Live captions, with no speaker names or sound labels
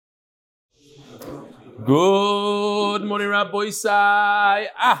Good morning, Rabbi Isai.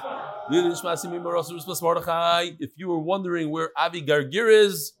 If you were wondering where Avi Gargir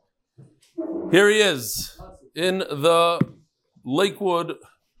is, here he is in the Lakewood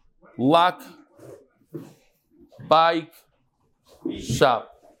Lock Bike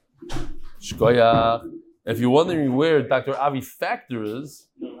Shop. Shkoyach. If you're wondering where Dr. Avi Factor is,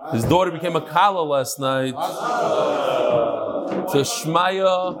 his daughter became a Kala last night to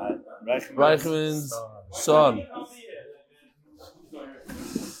Shmaya Reichman's son.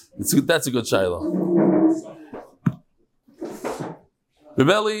 That's a good Shiloh.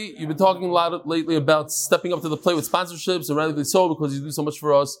 Rebelli, you've been talking a lot lately about stepping up to the plate with sponsorships, and rightly so because you do so much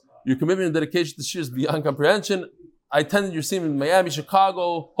for us. Your commitment and dedication to Shir is beyond comprehension. I attended your scene in Miami,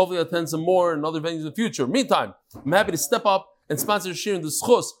 Chicago. Hopefully I'll attend some more in other venues in the future. Meantime, I'm happy to step up and sponsor Shir in the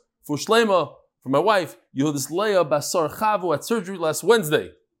Schus for Shlema, for my wife, Yehudis Leah Basar Chavu, at surgery last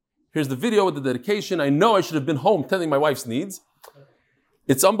Wednesday. Here's the video with the dedication. I know I should have been home tending my wife's needs.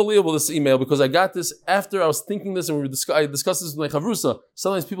 It's unbelievable, this email, because I got this after I was thinking this, and I discussed this with my chavrusa.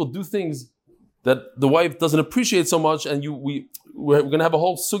 Sometimes people do things that the wife doesn't appreciate so much, and we're going to have a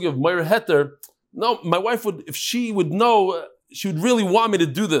whole sugi of Meir Heter. No, my wife would, if she would know, she would really want me to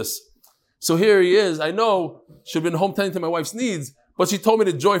do this. So here he is. I know she should have been home tending to my wife's needs, but she told me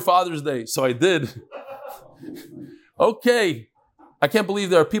to enjoy Father's Day, so I did. Okay. I can't believe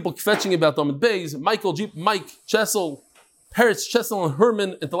there are people fetching about them in Bays. Mike Chessel, Peretz, Chessel, and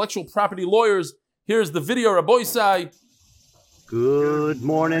Herman, intellectual property lawyers. Here's the video, Rabbi Isai. Good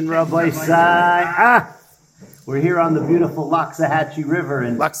morning, Rabbi Isai. We're here on the beautiful Loxahatchee River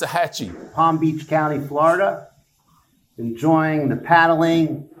in Palm Beach County, Florida, enjoying the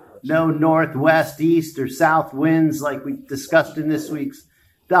paddling. No northwest, east, or south winds like we discussed in this week's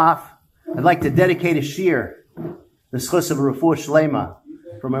daf. I'd like to dedicate a shir, the schus of Refuah Shlema,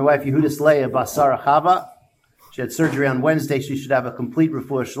 for my wife Yehudis Leah Basara Chava. She had surgery on Wednesday. She should have a complete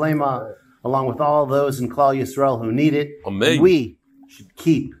Refuah Shlema, along with all those in Klal Yisrael who need it. Amen. And we should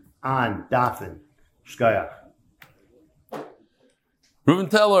keep on dafin. Shkayach. Reuven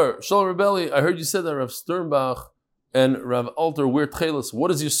Teller, Shalom Rebelli, I heard you said that Rav Sternbach and Rav Alter wear tchelis. What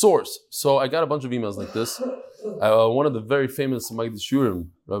is your source? So I got a bunch of emails like this. One of the very famous Magdi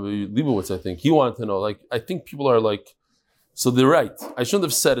Shurim, Rabbi Leibowitz, I think, he wanted to know, I think people are so they're right. I shouldn't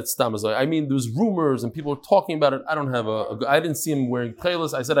have said it's Stam. I mean, there's rumors and people are talking about it. I don't have I didn't see him wearing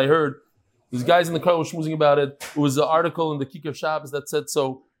tchelis. I said I heard. There's guys in the car who were schmoozing about it. It was an article in the Kikar Shabbos that said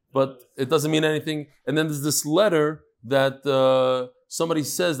so, but it doesn't mean anything. And then there's this letter that somebody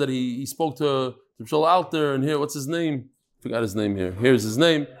says that he spoke to Shal Alter, and here, what's his name? Forgot his name here. Here's his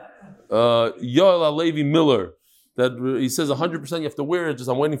name. Yoel Alevi Miller. That he says 100% you have to wear it, just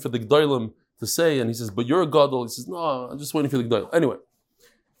I'm waiting for the G'daylim to say, and he says, but you're a Gadol. He says, no, I'm just waiting for the G'daylim. Anyway,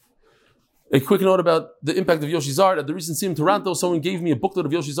 a quick note about the impact of Yoshi Zard. At the recent scene in Toronto, someone gave me a booklet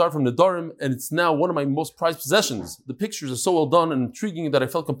of Yoshi Zard from the Darim, and it's now one of my most prized possessions. The pictures are so well done and intriguing that I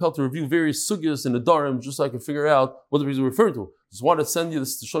felt compelled to review various sugyas in the Darim just so I could figure out what the reason we're referring to. Just wanted to send you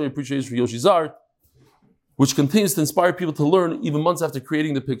this to show you appreciation for Yoshi Zard, which continues to inspire people to learn even months after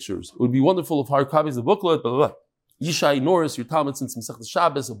creating the pictures. It would be wonderful if hard copies of the booklet, blah, blah, blah. Yishai Norris, your Talmud since Masechet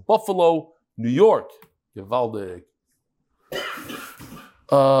Shabbos of Buffalo, New York. Gewaldig.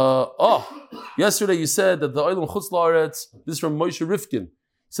 Yesterday you said that the Olam Chutz La'aretz, this is from Moshe Rifkin, he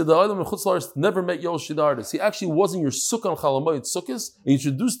said the Olam Chutz La'aretz never met Yoshi Dardis. He actually was in your Sukkah on Chalamoyed Sukkos, and you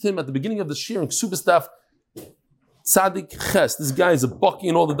introduced him at the beginning of the Shir in Ksubistaf Tzadik Ches. This guy is a bucky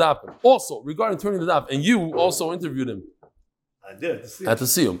in all the daf. Also, regarding turning the daf, and you also interviewed him. I did. At the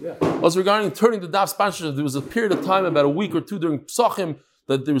Siyum. Yeah. Also, regarding turning the daf sponsorship, there was a period of time, about a week or two during Psachim,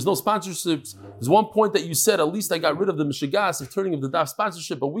 that there was no sponsorships. There's one point that you said, at least I got rid of the Mishigas of turning of the daf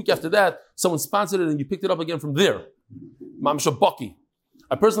sponsorship. A week after that, someone sponsored it and you picked it up again from there. Mamsha Bucky.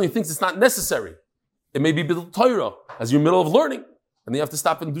 I personally think it's not necessary. It may be B'dil Torah, as you're in the middle of learning, and then you have to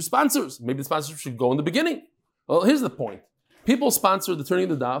stop and do sponsors. Maybe the sponsorship should go in the beginning. Well, here's the point. People sponsor the turning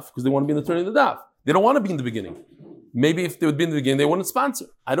of the daf because they want to be in the turning of the daf. They don't want to be in the beginning. Maybe if they would be in the beginning, they wouldn't sponsor.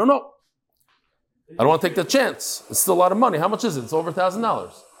 I don't know. I don't want to take that chance. It's still a lot of money. How much is it? It's over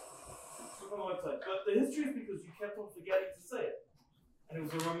 $1,000. But the history is because you kept on forgetting to say it. And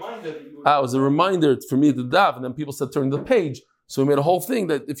it was a reminder that you were... It was a reminder for me to daf, and then people said turning the page. So we made a whole thing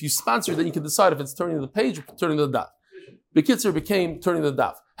that if you sponsor, then you can decide if it's turning the page or turning the daf. Bekitzer became turning the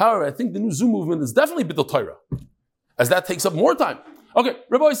daf. However, I think the new Zoom movement is definitely B'dil Torah, as that takes up more time. Okay,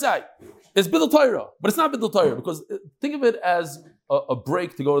 Rabbi Isai, it's B'dil Torah, but it's not B'dil Torah, because think of it as a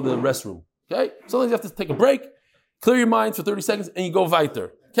break to go to the restroom. Okay? Sometimes you have to take a break, clear your mind for 30 seconds, and you go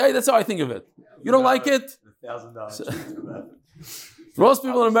weiter. Okay? That's how I think of it. You don't like it? $1,000. For most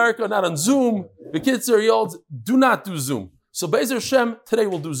people in America are not on Zoom. The kids are yelled, do not do Zoom. So Be'ezer Hashem, today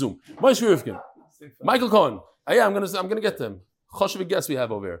we'll do Zoom. Moshe Rivkin, Michael Cohen. I'm gonna get them. Choshev guests we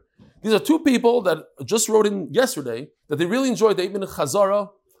have over here. These are two people that just wrote in yesterday that they really enjoyed the 8-minute Chazara.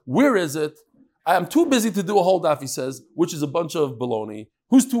 Where is it? I am too busy to do a whole daf, he says, which is a bunch of baloney.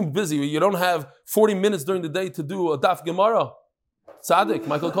 Who's too busy? You don't have 40 minutes during the day to do a daf Gemara. Tzaddik,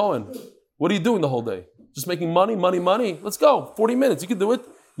 Michael Cohen. What are you doing the whole day? Just making money? Let's go. 40 minutes. You can do it.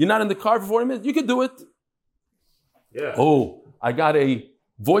 You're not in the car for 40 minutes. You can do it. Yeah. Oh, I got a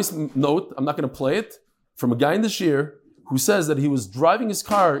voice note. I'm not going to play it. From a guy in the Shir who says that he was driving his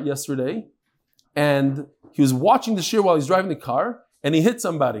car yesterday and he was watching the Shir while he's driving the car and he hit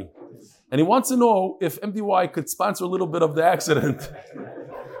somebody. And he wants to know if MDY could sponsor a little bit of the accident.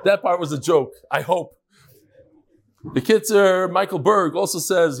 That part was a joke, I hope. The Kitzer, Michael Berg, also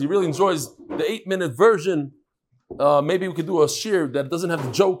says he really enjoys the 8-minute version. Maybe we could do a shir that doesn't have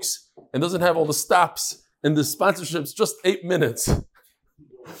the jokes and doesn't have all the stops and the sponsorships, just 8 minutes.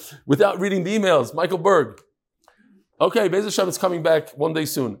 Without reading the emails. Michael Berg. Okay, Be'ez Hashem is coming back one day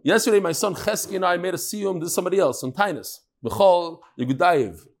soon. Yesterday, my son Chesky and I made a siyum. This is somebody else, on Tainus. Bechol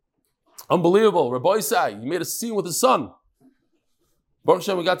Yegudayev. Unbelievable. Rabbi Isai, he made a siyum with his son. Baruch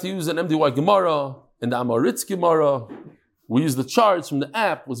Hashem, we got to use an MDY Gemara and the Amoritz Gemara. We used the charts from the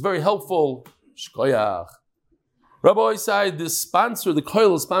app. It was very helpful. Shkoyach. Rabbi Isai, the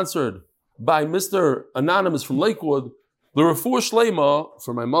koil is sponsored by Mr. Anonymous from Lakewood. The Refuah Shlema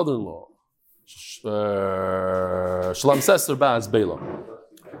for my mother-in-law. Shalom Sester Baz Bela.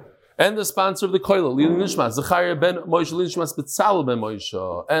 And the sponsor of the koil, Lili Nishmas, Zechariah ben Moshe, Lili Nishmas Betzalel ben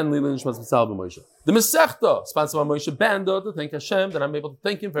Moshe, and Lili Nishmas Betzalel ben Moshe. The Masechta, sponsored by Moshe Banda, to thank Hashem that I'm able to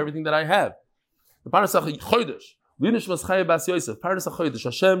thank Him for everything that I have. The Parnas HaChodesh, Lili Nishmas Chaya Bas Yosef, Parnas HaChodesh,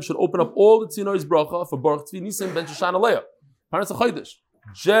 Hashem should open up all the Tzinoi's bracha for Baruch Tzvi Nisim ben Shoshan Aleah. Parnas HaChodesh,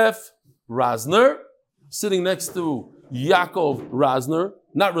 Jeff Rasner, sitting next to Yaakov Rasner,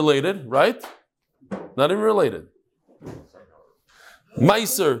 not related, right? Not even related.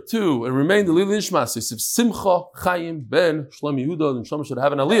 Meiser, too, and remain the Lili Nishmas, Yosef Simcha Chaim ben Shlom Yehuda, and Neshama should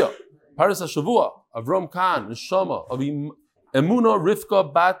have an Aliyah. Paras HaShavua, Avram Khan, Neshama, of Emuna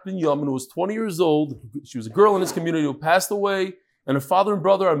Rivka Bat Ben Yamin, who was 20 years old. She was a girl in his community who passed away, and her father and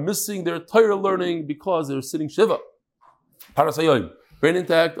brother are missing their Torah learning because they're sitting Shiva. Paras HaYoim, brain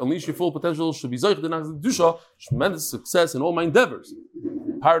intact, unleash your full potential, should be Zoich Denach Dusha, tremendous success in all my endeavors.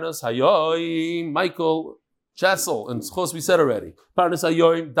 Paras HaYoim, Michael Chassel, and Schos we said already. Parnas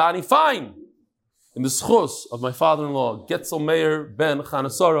Hayoim, Dani Fine. In the Schos of my father-in-law, Getzel Meir ben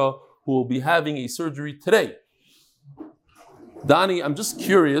Chanasara, who will be having a surgery today. Dani, I'm just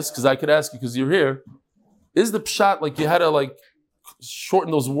curious, because I could ask you, because you're here, is the pshat like you had to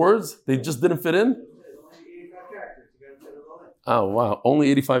shorten those words? They just didn't fit in? Oh, wow.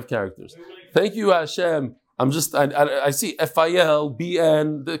 Only 85 characters. Thank you, Hashem. I see F-I-L,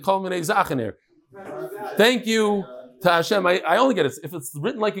 B-N, the culminate Zachen here. Thank you to Hashem. I only get it. If it's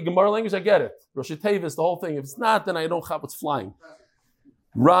written like a Gemara language, I get it. Rosh Tevis, the whole thing. If it's not, then I don't have what's flying.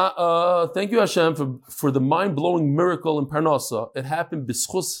 Thank you, Hashem, for the mind-blowing miracle in Parnasa. It happened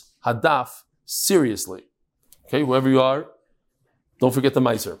b'schus hadaf, seriously. Okay, whoever you are, don't forget the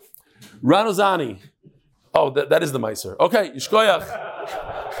Meiser. Ranozani. Oh, that is the Meiser. Okay, Yishkoyach.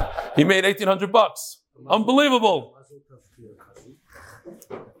 He made $1,800. Unbelievable.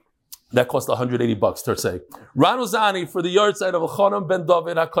 That cost $180, Tersei. Ranozani for the yard side of Elchanan ben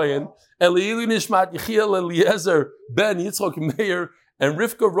David HaKoyen, and Leili Nishmat Yechiel Eliezer ben Yitzchok Meir, and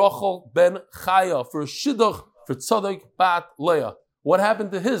Rivka Rochel ben Chaya for a Shidduch for Tzadok Bat Leah. What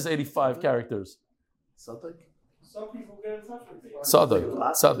happened to his 85 characters? Some people get in touch with me.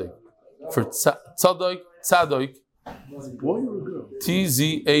 Tzadok. For Tzadok. Tzadok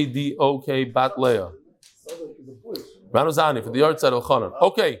Bat Leah. Ranozani for the yard side of Elchanan.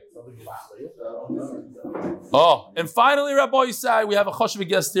 Okay. Oh, and finally, Rabbi Yisai, we have a choshev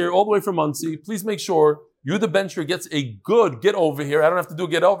guest here, all the way from Muncie. Please make sure you, the bencher, gets a good get over here. I don't have to do a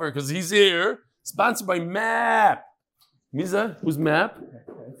get over because he's here. Sponsored by MAP. Miza, who's MAP?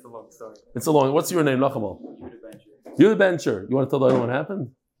 It's a long story. It's a long. What's your name, Nachamal? You're the bencher. You want to tell the other one what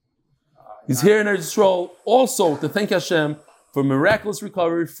happened? He's here in Eretz Yisrael also to thank Hashem for miraculous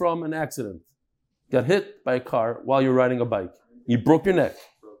recovery from an accident. Got hit by a car while you're riding a bike. You broke your neck.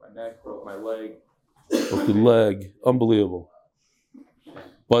 Broke my leg. Broke your leg. Unbelievable.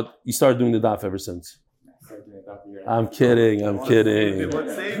 But you started doing the daf ever since. I'm kidding. What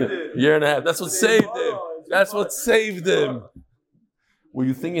saved it? Year and a half. That's what saved him. Were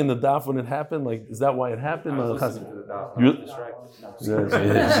you thinking the daf when it happened? Like, is that why it happened?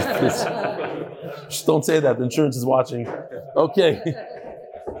 Just don't say that. The insurance is watching. Okay.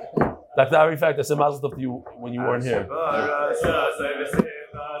 Dr. Ari, in fact, I said mazel tov to you when you weren't here.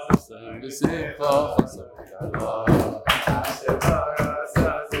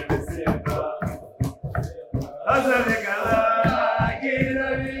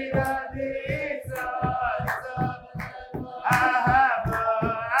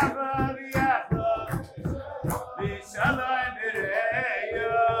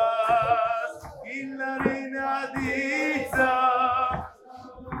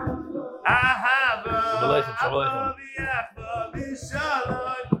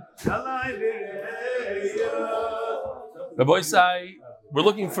 Rabbi Isai, we're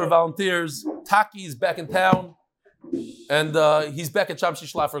looking for volunteers. Taki is back in town, and he's back at Shamshi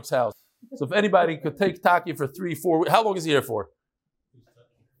Schlaffer's house. So if anybody could take Taki for 3-4 weeks, how long is he here for?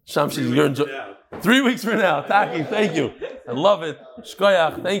 Shamshi, you're enjoying 3 weeks from now. Taki, thank you. I love it.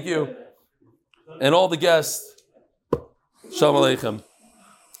 Shkoyach, thank you. And all the guests, Shalom Aleichem.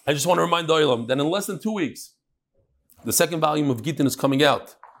 I just want to remind the Olam that in less than 2 weeks, the second volume of Gittin is coming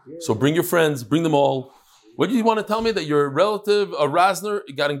out. So bring your friends, bring them all. What do you want to tell me? That your relative, a Rasner,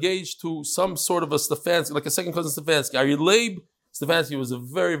 got engaged to some sort of a Stefansky, like a second cousin Stefansky. Are you Leib? Stefansky was a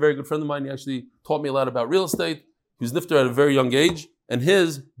very, very good friend of mine. He actually taught me a lot about real estate. He was nifter at a very young age. And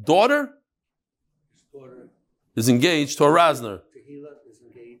his daughter is engaged to a Rasner.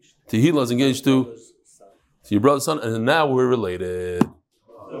 Tehila is engaged to your brother's son. And now we're related.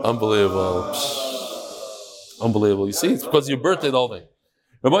 Unbelievable. Unbelievable. You see, it's because of your birthday, the whole thing.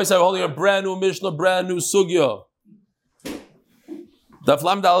 Rabbi Isai, we're holding a brand new Mishnah, brand new Sugya. Daf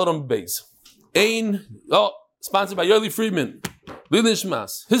Lam Daled on base. Sponsored by Yoeli Friedman. Lilin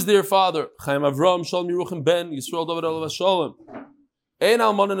Shmas. His dear father, Chaim Avram, Shalom Yeruchim Ben, Yisrael David Olav Shalom. Ein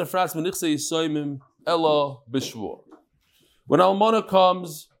Almana Nefras Menichse Yisoymim Ella Bishvur. When Almana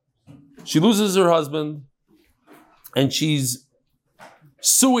comes, she loses her husband, and she's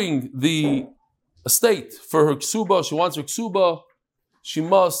suing the estate for her ksuba. She wants her ksuba. She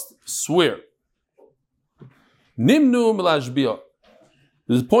must swear. Nimnu milashbia.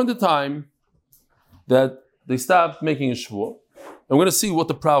 There's a point in time that they stopped making a shvuah. And we're going to see what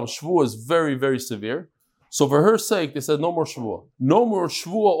the problem. Shvuah is very, very severe. So for her sake, they said no more shvuah. No more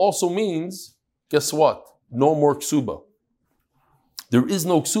shvuah also means, guess what? No more ksuba. There is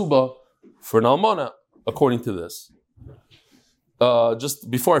no ksuba for an almana, according to this. Just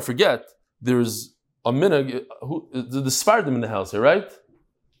before I forget, there's a minhag, the Sfardim in the house here, right?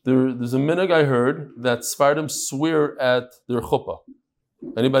 There's a minhag I heard that Sfardim swear at their chuppah.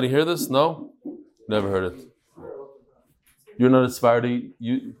 Anybody hear this? No? Never heard it. You're not a Sfardi.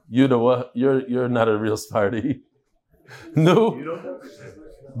 You know what? You're not a real Sfardi. No?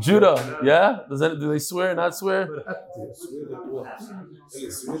 Judah, yeah? Do they swear, not swear?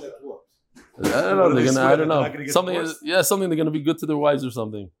 I don't know. Something they're gonna be good to their wives or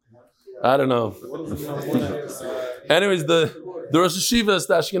something. I don't know. Anyways, the Rosh Hashivas,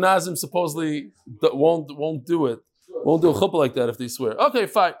 the Ashkenazim supposedly won't do it. Won't do a chuppah like that if they swear. Okay,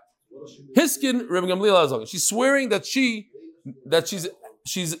 fine. Hiskin Rebbe Gamliel Azog. She's swearing that she's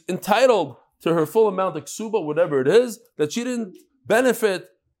entitled to her full amount of ksuba, whatever it is, that she didn't benefit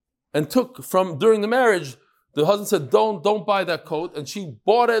and took from during the marriage. The husband said, "Don't buy that coat," and she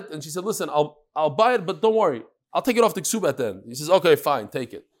bought it, and she said, "Listen, I'll buy it, but don't worry, I'll take it off the ksuba at the end." He says, "Okay, fine,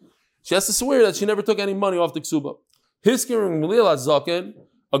 take it." She has to swear that she never took any money off the ksuba. Hiskin Rebbe Gamliel Hazaken.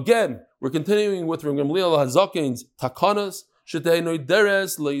 Again, we're continuing with Rebbe Gamliel Hazaken's takanas. Sheteinoi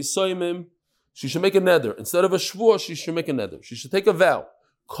deres leisoimim. She should make a neder instead of a shvuah. She should make a neder. She should take a vow.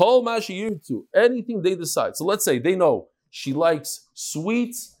 Kol mashi yirtu. Anything they decide. So let's say they know she likes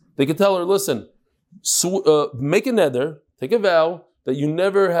sweets. They can tell her, "Listen, make a neder, take a vow that you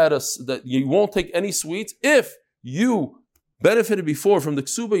never that you won't take any sweets. If you benefited before from the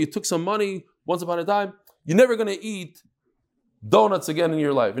ksuba, you took some money once upon a time, you're never going to eat donuts again in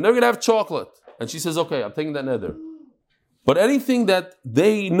your life. You're never going to have chocolate." And she says, "Okay, I'm taking that neder." But anything that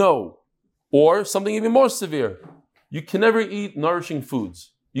they know, or something even more severe, you can never eat nourishing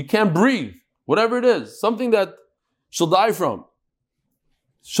foods. You can't breathe, whatever it is, something that she'll die from.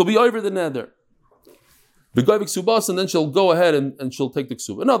 She'll be over the neder. And then she'll go ahead and she'll take the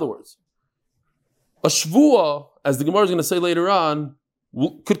ksuba. In other words, a shvuah, as the Gemara is going to say later on,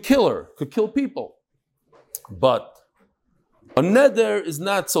 could kill her, could kill people. But a neder is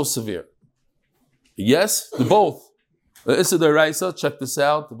not so severe. Yes, the both. Issa deraisa, check this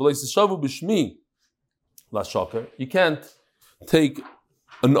out. You can't take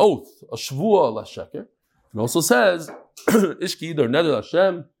an oath, a shvuah la sheker. It also says, Ishki Yidor Neder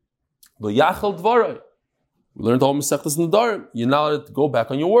Hashem, V'yachal Dvarai. We learned all Masechtas Nedarim. You're not allowed to go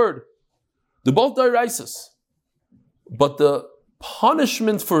back on your word. They're both Dairaisis. But the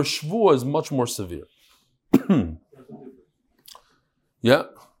punishment for a Shvuah is much more severe. Yeah.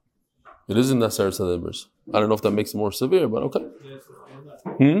 It is in the Aseret Sadebers. I don't know if that makes it more severe, but okay.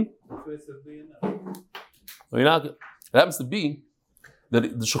 It happens to be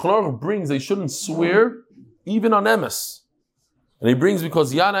that the Shulchan Aruch brings they shouldn't swear even on emes. And he brings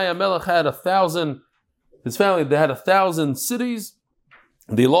because Yanai HaMelech had 1,000, his family, they had 1,000 cities.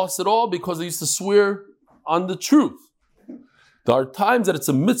 They lost it all because they used to swear on the truth. There are times that it's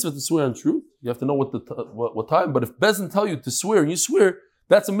a mitzvah to swear on truth. You have to know what time. But if Bezin tell you to swear and you swear,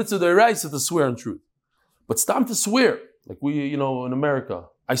 that's a mitzvah d'oraisa to swear on truth. But it's time to swear, like we, in America.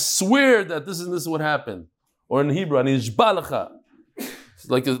 I swear that this is what happened. Or in Hebrew, ani nishba'lecha. It's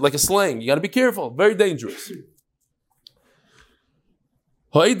like a slang. You got to be careful. Very dangerous.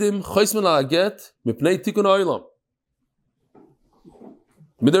 Ha'edim choismen al haget mipnei tikun ha'olam.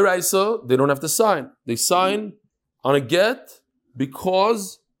 Mid'oraisa, they don't have to sign. They sign on a get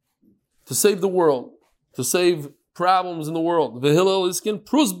because to save the world, to save problems in the world. V'hillel iskin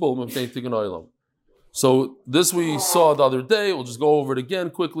prusbol mipnei tikun ha'olam. So this we saw the other day. We'll just go over it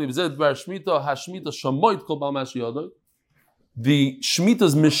again quickly. The Shemitah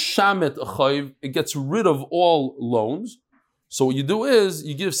is mishamet achayiv. It gets rid of all loans. So what you do is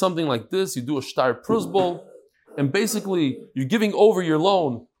you give something like this. You do a shtar prusbol, and basically you're giving over your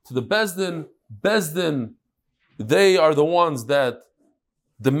loan to the Bezdin. Bezdin, they are the ones that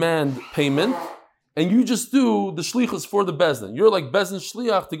demand payment, and you just do the shlichus for the Bezdin. You're like Bezdin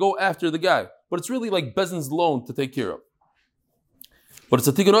shliach to go after the guy. But it's really like Bezdin's loan to take care of. But it's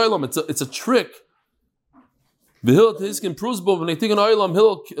a tikkun olam. It's a trick. He'll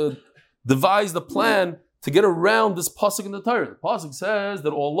devise the plan to get around this pasuk in the Torah. The pasuk says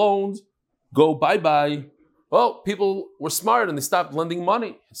that all loans go bye-bye. Well, people were smart and they stopped lending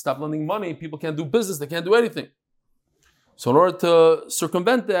money. People can't do business. They can't do anything. So in order to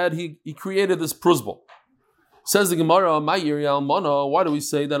circumvent that, he created this prusbol. Says the Gemara, Ma'iri Almana, why do we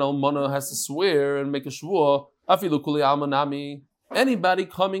say that Almana has to swear and make a shvuah? Afilu kuli almanami. Anybody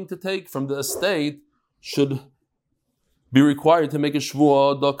coming to take from the estate should be required to make a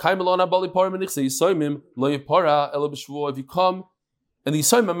shvuah. If you come and the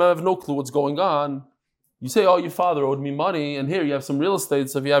Yisayimim have no clue what's going on, you say, oh, your father owed me money, and here you have some real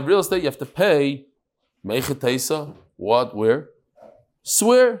estate, so if you have real estate, you have to pay. What? Where?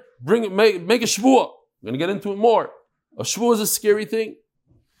 Swear. Bring it. Make a shvuah. We're going to get into it more. A shvuah is a scary thing.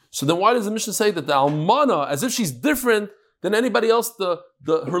 So then why does the Mishnah say that the almana, as if she's different than anybody else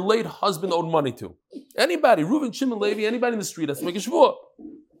her late husband owed money to? Anybody, Reuven, Shimon, Levi, anybody in the street has to make a shvuah.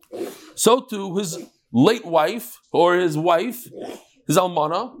 So too, his late wife, or his wife, his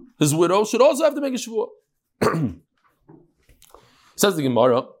almana, his widow, should also have to make a shvuah. Says the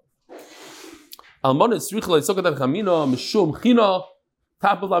Gemara, almana is tzricha le'tzokat chamina, mishum china,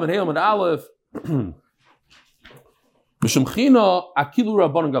 top of lamed heim and aleph, I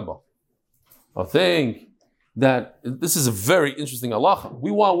think that this is a very interesting halacha. We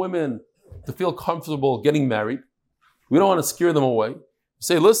want women to feel comfortable getting married. We don't want to scare them away.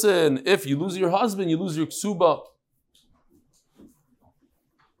 Say, listen, if you lose your husband, you lose your ksuba.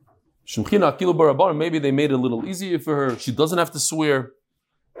 Maybe they made it a little easier for her. She doesn't have to swear.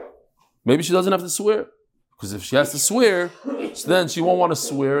 Maybe she doesn't have to swear. Because if she has to swear, so then she won't want to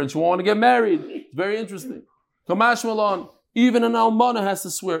swear and she won't want to get married. It's very interesting. Kamash Malon, even an almana has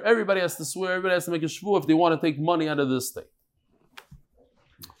to swear. Everybody has to swear. Everybody has to make a shvuah if they want to take money out of the estate.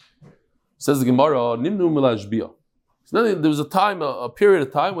 Says the Gemara, Nimnu Milashbiyah. So then there was a period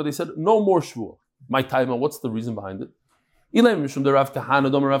of time where they said no more shvuah. My time, what's the reason behind it? If it's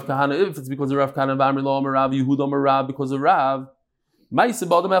because of Rav Kahana, Rav Yehuda, Rav because of Rav.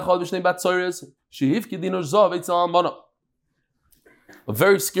 A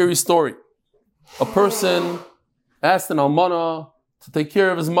very scary story. A person asked an almana to take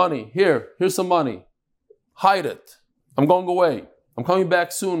care of his money. Here's some money. Hide it. I'm going away. I'm coming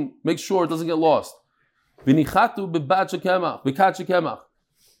back soon. Make sure it doesn't get lost.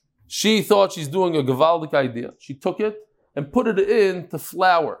 She thought she's doing a gavaldic idea. She took it and put it into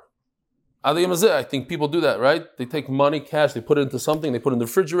flour. I think people do that, right? They take money, cash, they put it into something, they put it in the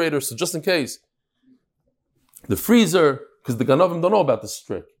refrigerator, so just in case. The freezer, because the Ganovim don't know about this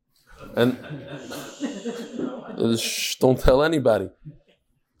trick. And don't tell anybody.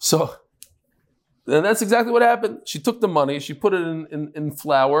 So, and that's exactly what happened. She took the money, she put it in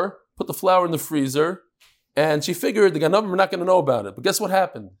flour, put the flour in the freezer, and she figured the Ganovim are not going to know about it. But guess what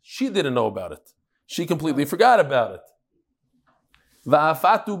happened? She didn't know about it. she completely forgot about it.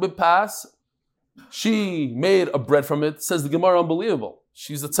 Va'afatu bepas, she made a bread from it. Says the Gemara, unbelievable.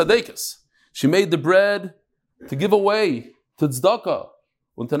 She's a tzaddikus. She made the bread to give away to tzedakah.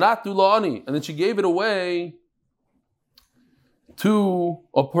 Untanatu la'ani, and then she gave it away to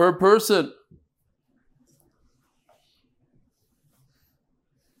a per person.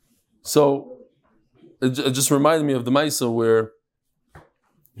 So it just reminded me of the Maisa where,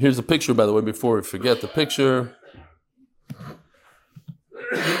 here's a picture, by the way, before we forget the picture.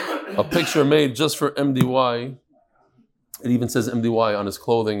 A picture made just for MDY. It even says MDY on his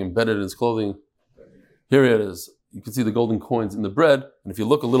clothing, embedded in his clothing. Here it is. You can see the golden coins in the bread. And if you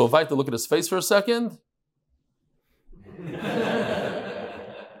look a little weiter, look at his face for a second.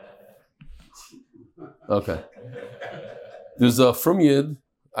 Okay. There's a from Yid.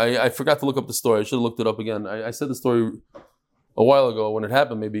 I forgot to look up the story. I should have looked it up again. I said the story a while ago when it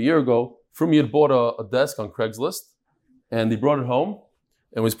happened, maybe a year ago. From Yid bought a desk on Craigslist, and he brought it home.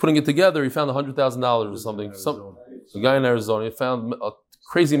 And when he was putting it together, he found $100,000 or something. A guy in Arizona, he found a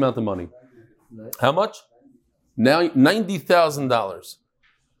crazy amount of money. How much? Now $90,000.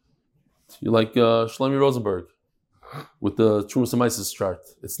 You're like Shlomi Rosenberg with the Trumas Amaisis chart.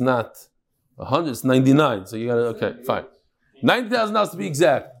 It's not 100, it's 99. So you got to, okay, fine. $90,000 to be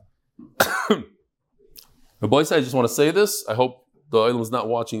exact. The boy said, I just want to say this. I hope the Olam is not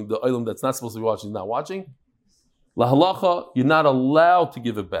watching. The Olam that's not supposed to be watching is not watching. La halacha, you're not allowed to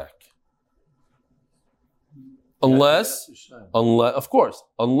give it back. Unless, of course,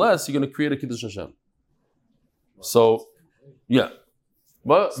 unless you're going to create a Kiddush Hashem. So, yeah.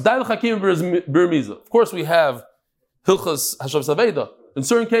 But of course, we have Hilchas Hashav Saveda. In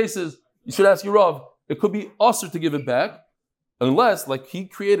certain cases, you should ask your Rav, it could be usher to give it back, unless, like he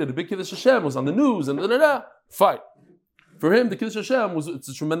created a big Kiddush Hashem, was on the news, and fine. For him, the Kiddush Hashem it's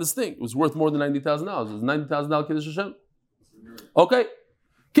a tremendous thing. It was worth more than $90,000. It was $90,000 Kiddush Hashem. Okay.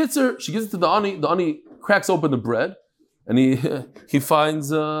 Kitzer, she gives it to the Ani. The Ani cracks open the bread, and he finds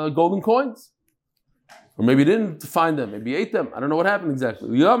golden coins. Or maybe he didn't find them. Maybe he ate them. I don't know what happened exactly.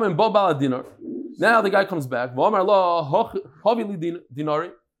 Now the guy comes back.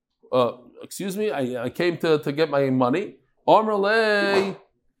 Excuse me, I came to get my money.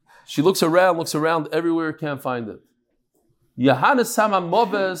 She looks around everywhere, can't find it. She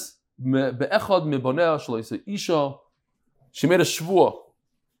made a shvuah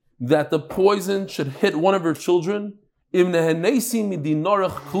that the poison should hit one of her children. This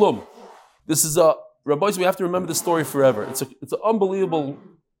is Rabbis, we have to remember this story forever. It's an unbelievable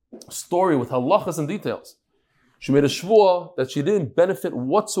story with halachas and details. She made a shvuah that she didn't benefit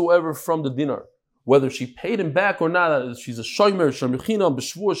whatsoever from the dinar. Whether she paid him back or not, she's a shomer, shemichinam,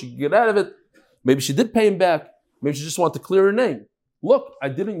 b'shvuah, she could get out of it. Maybe she did pay him back. Maybe she just wanted to clear her name. Look, I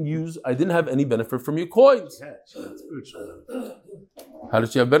didn't have any benefit from your coins. Yeah, she had spiritual. How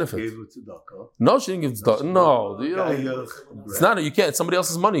did she have benefit? Gave it to tzedakah. No, she didn't give tzedakah. No, it's not. You can't. It's somebody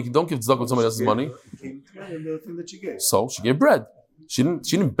else's money. You don't give tzedakah with somebody else's money. The thing that she gave. So she gave bread. She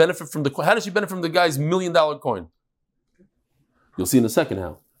didn't benefit from the coin. How did she benefit from the guy's $1 million coin? You'll see in a second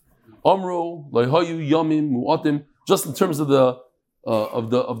how. Amru loyhoyu yomim mu'atim. Just in terms of the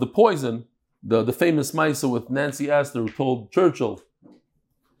poison, the famous Maisa with Nancy Astor who told Churchill,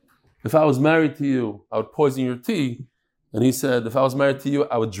 if I was married to you, I would poison your tea. And he said, if I was married to you,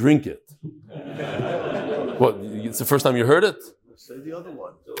 I would drink it. What? It's the first time you heard it? Say the other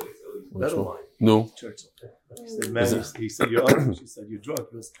one. Better line. No. Churchill. He said, man, he said, you're ugly. She said, you're drunk.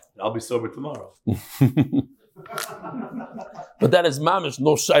 He goes, I'll be sober tomorrow. But that is mamish,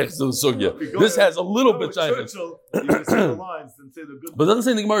 no shaykh to the sugya. This has a little bit shaykh. Churchill, you can say the lines and say the good. But it doesn't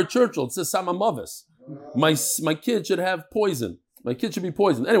say anything about Churchill. It says Sama Mavis. My kid should have poison. My kid should be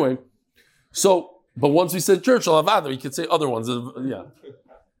poisoned. Anyway, so, but once we said Churchill, Avada, we could say other ones. Yeah.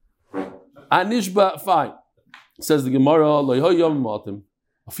 Anishba, fine. Says the Gemara,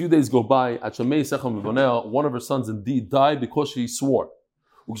 a few days go by, one of her sons indeed died because she swore.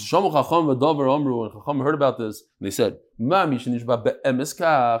 And Chacham heard about this, and they said,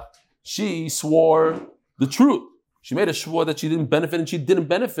 she swore the truth. She made a shvur that she didn't benefit, and she didn't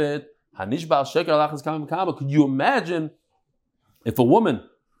benefit. Could you imagine if a woman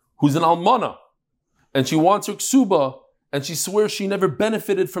who's an almana, and she wants her ksuba, and she swears she never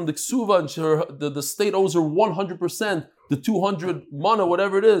benefited from the ksuba, and the state owes her 100%, the 200 mana,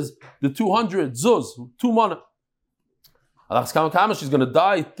 whatever it is, the 200 zuz, 2 mana. She's going to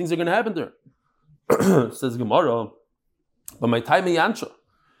die, things are going to happen to her. Says Gemara, but my time yansha.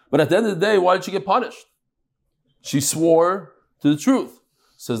 But at the end of the day, why did she get punished? She swore to the truth.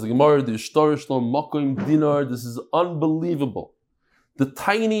 Says the Gemara, this is unbelievable. The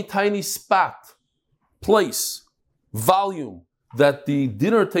tiny, tiny spot place, volume that the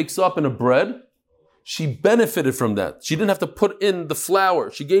dinner takes up in a bread, she benefited from that. She didn't have to put in the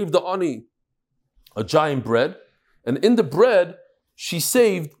flour. She gave the ani a giant bread, and in the bread, she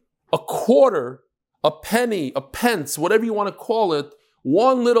saved a quarter, a penny, a pence, whatever you want to call it,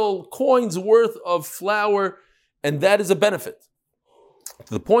 one little coin's worth of flour, and that is a benefit.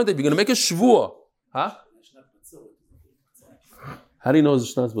 To the point that you're going to make a shvuah. Huh? How do you know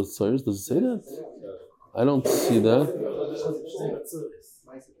it's Shnaz Batzoyers? Does it say that? I don't see that.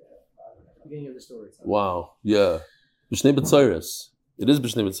 Wow, yeah. B'shnei Batzoyers. It is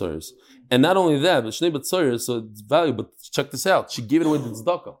B'shnei Batzoyers. And not only that, B'shnei Batzoyers, so it's valuable, but check this out. She gave it away to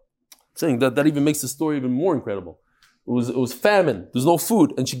tzedakah. Saying that even makes the story even more incredible. It was famine. There's no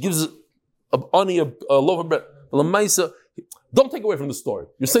food. And she gives a loaf of bread. Don't take away from the story.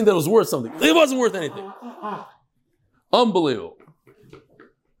 You're saying that it was worth something. It wasn't worth anything. Unbelievable.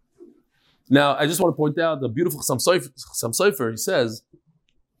 Now, I just want to point out the beautiful Chassam Sofer, he says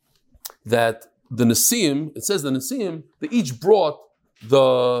that the Nesiim, it says the Nesiim, they each brought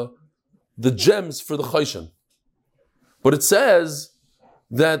the gems for the Chayshan. But it says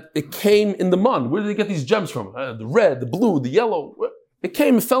that it came in the mun. Where did they get these gems from? The red, the blue, the yellow. It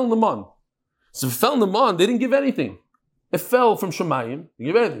fell in the mun. So if it fell in the mun, they didn't give anything. It fell from Shemayim. They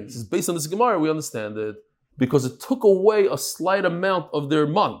didn't give anything. This is based on this Gemara, we understand it, because it took away a slight amount of their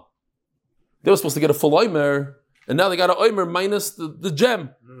mun. They were supposed to get a full oimer, and now they got an oimer minus the gem.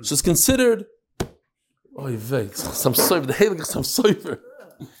 So it's considered, some soifer.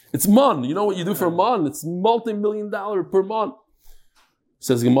 It's mun. You know what you do for a mun? It's multi-million-dollar per month.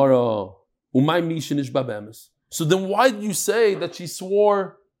 Says Gemara, umay mishinish babemis. So then why did you say that she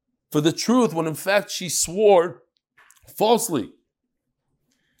swore for the truth when in fact she swore falsely?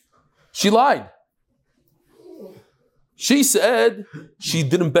 She lied. She said she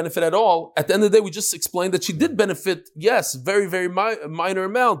didn't benefit at all. At the end of the day, we just explained that she did benefit, yes, very, very minor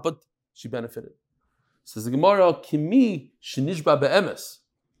amount, but she benefited. Says the Gemara, kimi shenishba be'emes.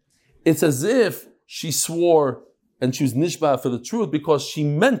 It's as if she swore and she was nishba for the truth because she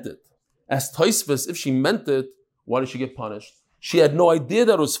meant it. As Taisvis, if she meant it, why did she get punished? She had no idea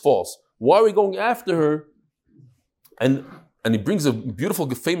that it was false. Why are we going after her? And he brings a beautiful,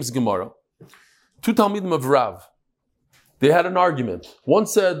 famous Gemara. Two Talmidim of Rav. They had an argument. One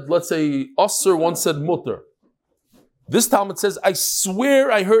said, let's say, Osir, one said Mutter. This Talmud says, I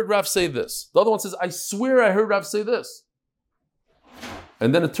swear I heard Rav say this. The other one says, I swear I heard Rav say this.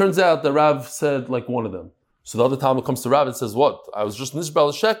 And then it turns out that Rav said like one of them. So the other Talmud comes to Rav and says, what? I was just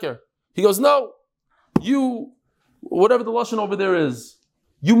Nishbal Sheker. He goes, no, you, whatever the Lashon over there is,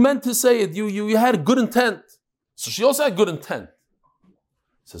 you meant to say it. You had good intent. So she also had good intent.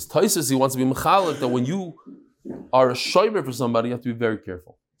 Says Taisus, he wants to be Mechalik, that when you are a shomer for somebody, you have to be very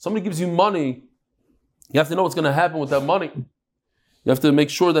careful. Somebody gives you money, you have to know what's going to happen with that money. You have to make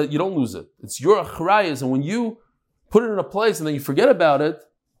sure that you don't lose it. It's your achrayas, and when you put it in a place and then you forget about it,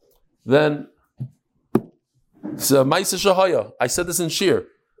 then it's a ma'aseh shahaya. I said this in Shir.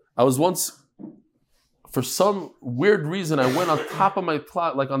 I was once, for some weird reason, I went on top of my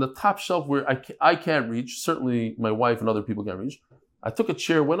closet, like on the top shelf where I can't reach. Certainly my wife and other people can't reach. I took a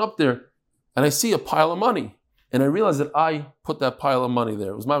chair, went up there, and I see a pile of money. And I realized that I put that pile of money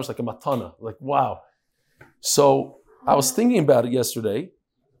there. It was like a matana. Like, wow. So I was thinking about it yesterday,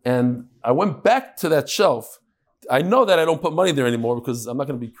 and I went back to that shelf. I know that I don't put money there anymore because I'm not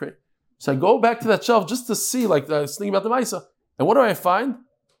going to be crazy. So I go back to that shelf just to see, like I was thinking about the Maisa. And what do I find?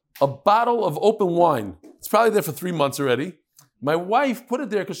 A bottle of open wine. It's probably there for 3 months already. My wife put it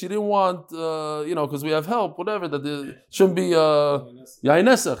there because she didn't want, because we have help, whatever, that it shouldn't be yain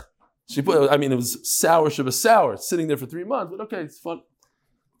nesach. She put, it was sour, it's sitting there for 3 months, but okay, it's fun.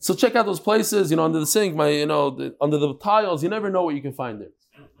 So check out those places, under the sink, under the tiles, you never know what you can find there.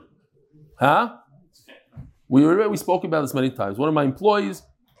 Huh? We spoke about this many times. One of my employees,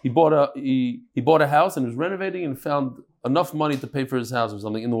 he bought a house and was renovating and found enough money to pay for his house or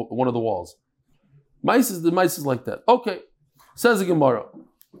something in one of the walls. The mice is like that. Okay, says the Gemara.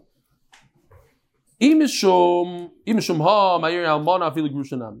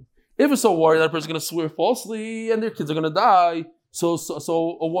 If it's so worried that a person's going to swear falsely and their kids are going to die, so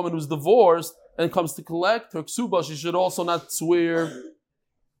a woman who's divorced and comes to collect her ksuba, she should also not swear.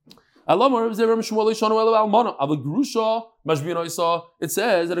 It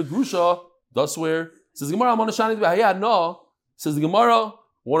says that a grusha does swear. Says the Gemara, says the Gemara,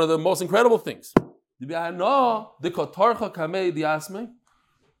 one of the most incredible things.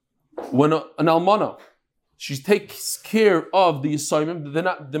 When an almana, she takes care of the assignment.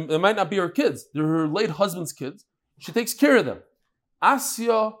 They might not be her kids; they're her late husband's kids. She takes care of them.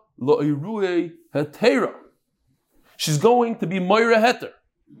 Asya lo'irue hetera. She's going to be moira heter.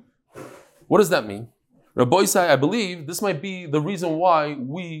 What does that mean? Rabbi Isai, I believe this might be the reason why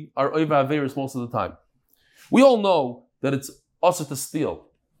we are oiva averis most of the time. We all know that it's also to steal.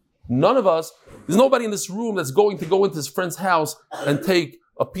 None of us, there's nobody in this room that's going to go into his friend's house and take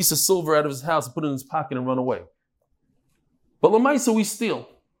a piece of silver out of his house and put it in his pocket and run away. But Lamaisa, we steal.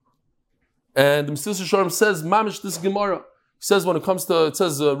 And the Mesilas Yesharim says, Mamish, this Gemara, he says when it comes to, it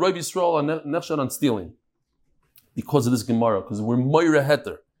says, Rav Yisrael and Nefshan on stealing. Because of this Gemara, because we're Moira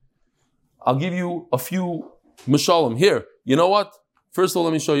Heter. I'll give you a few Mishalim. Here, you know what? First of all,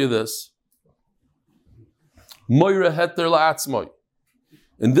 let me show you this. Moira Heter la'atzmai.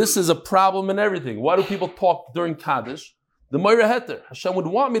 And this is a problem in everything. Why do people talk during Kaddish? The Moira Heter. Hashem would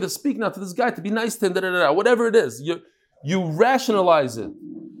want me to speak now to this guy, to be nice to him, whatever it is. You rationalize it.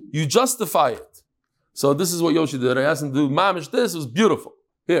 You justify it. So this is what Yoshi did. I asked him to do mamish this. It was beautiful.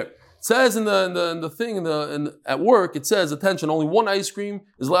 Here. It says in the thing at work, it says, attention, only one ice cream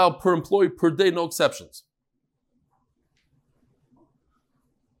is allowed per employee per day, no exceptions.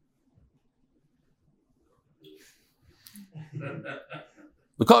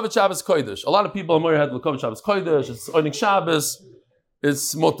 L'kovit Shabbos Kodesh. A lot of people in Moira had L'kovit Shabbos Kodesh. It's Oinik Shabbos.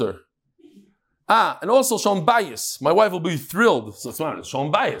 It's Mutter. And also Shalom Bayis. My wife will be thrilled. So it's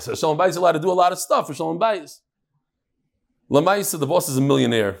Shalom Bayis. Shalom Bayis is allowed to do a lot of stuff for Shalom Bayis. Lamaisa, the boss is a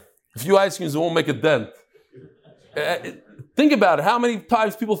millionaire. A few ice creams won't make a dent. Think about it. How many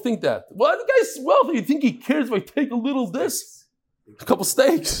times people think that? Well, the guy's wealthy. You think he cares if I take a little this? A couple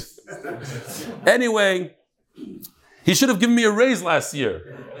steaks. Anyway, he should have given me a raise last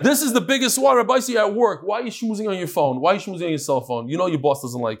year. This is the biggest one. Rabbi, see at work. Why are you schmoozing on your phone? Why are you schmoozing on your cell phone? You know your boss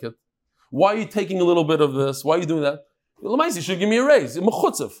doesn't like it. Why are you taking a little bit of this? Why are you doing that? Lamaisi should give me a raise.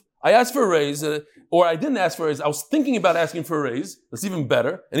 I asked for a raise, or I didn't ask for a raise. I was thinking about asking for a raise. That's even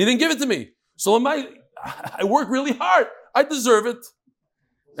better. And he didn't give it to me. So I work really hard. I deserve it.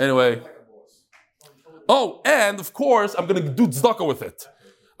 Anyway. Oh, and of course, I'm going to do tzedakah with it.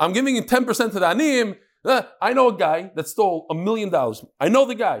 I'm giving 10% to the aniyim. I know a guy that stole $1 million. I know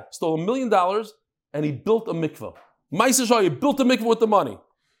the guy stole $1 million and he built a mikveh. Ma'aseh Shah, he built a mikveh with the money.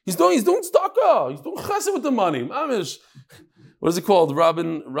 He's doing tzedakah. He's doing chesed with the money. Mamish. What is it called?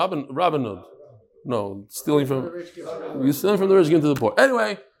 Robin Hood. No, stealing from the rich, giving to the poor.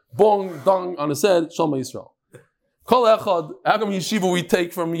 Anyway, bong, dong on his head, Shalom Yisrael. Kol echad, how come yeshiva we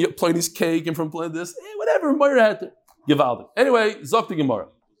take from playing this cake and from playing this? Whatever, Moira had to. Givaldi. Anyway, Zok the Gemara.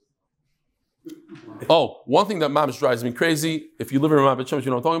 Oh, one thing that Mamish drives me crazy, if you live in Ramat Beit Shemesh,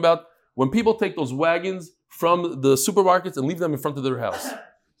 you know what I'm talking about? When people take those wagons from the supermarkets and leave them in front of their house.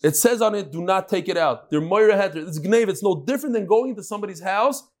 It says on it, do not take it out. They're Moira Heter. It's Gnev. It's no different than going into somebody's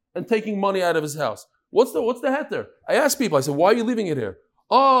house and taking money out of his house. What's the Heter? I asked people, I said, why are you leaving it here?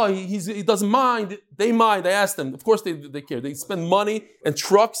 Oh, he doesn't mind. They mind. I asked them. Of course they care. They spend money and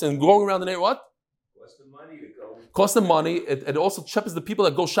trucks and going around the neighborhood. What? Cost them money to go. Cost them money. It also cheapens the people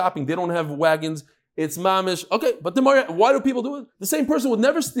that go shopping. They don't have wagons. It's mamish. Okay, but the Moira, why do people do it? The same person would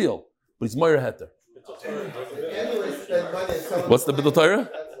never steal, but he's Moira Heter. What's the B'del Torah?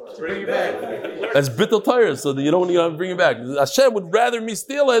 Bring it back. That's B'del Torah, so that you don't need to bring it back. Hashem would rather me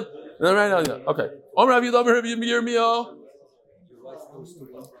steal it than right now. Okay. Omer Rav Yehuda, Omer Rav Yirmiyah.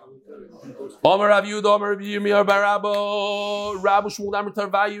 Omer Rav Yehuda, Omer Rav Yirmiyah, Barabo, Rabu Shmuel Amar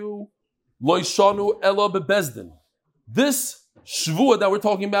Tarvayu, Lo Yishanu Elo Bebezdin. This Shvuah that we're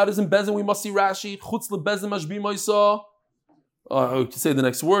talking about is in Bezdin. We must see Rashi. Chutz leBezdin mashbi moisa. We can say the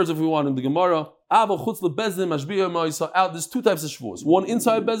next words if we want in the Gemara. Avo chutz leBezdin mashbi moisa. Out. There's two types of Shvuahs. One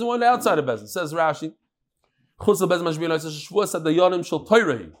inside Bezdin, one outside of Bezdin. Says Rashi. Chutz leBezdin mashbi moisa. Shvuah sadayanim shel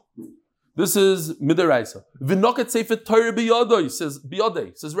Torah. This is midiraisa. V'noket sefer Torah biyadei. Says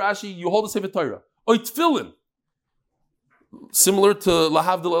biyadei. Says Rashi. You hold a sefer Torah. Oy tefillin. Similar to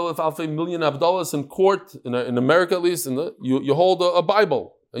lahavdil elef alfei million abdallas in court in America at least. You hold a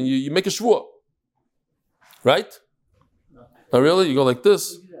Bible and you make a shvuah, right? Oh, really? You go like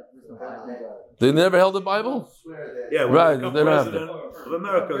this? They never held a Bible? Yeah, right. They don't have president of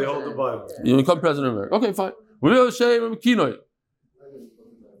America, they hold the Bible. You become president of America. Okay, fine.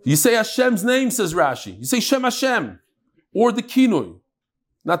 You say Hashem's name, says Rashi. You say Shem Hashem, or the kinoi,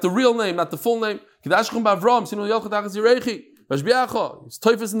 not the real name, not the full name. It's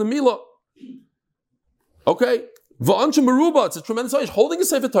Teufels in the Mila. Okay. It's a tremendous age. Holding a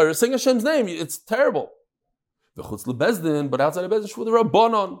Sefer Torah, saying Hashem's name, it's terrible. But outside of Bezdin, Shvuah the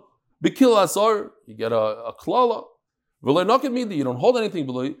Rabbanon. Bikil Asar, you get a klala. You don't hold anything.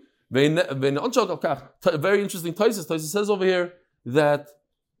 Very interesting Taisus. Taisus says over here that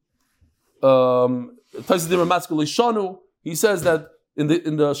he says that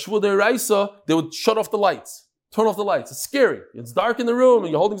in the Shvuah D'Oraisa, they would shut off the lights, turn off the lights. It's scary. It's dark in the room,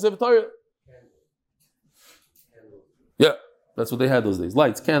 and you're holding Sefer Torah. Yeah, that's what they had those days.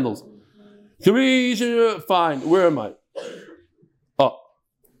 Lights, candles. Fine. Where am I? Oh.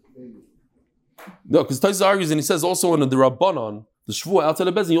 No, because Taisa argues, and he says also in the Rabbanon, the Shvuah outside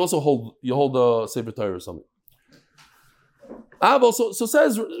of Bezin, you hold a Sefer Torah or something. So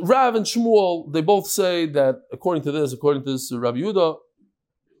says Rav and Shmuel, they both say that according to this Rav Yehuda,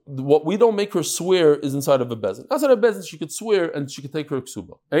 what we don't make her swear is inside of a bezin. Outside of a bezin, she could swear and she could take her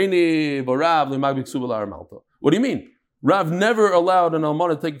ksuba. What do you mean? Rav never allowed an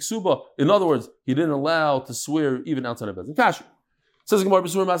almana to take ksuba. In other words, he didn't allow to swear even outside of bezin. Kashi says Gemara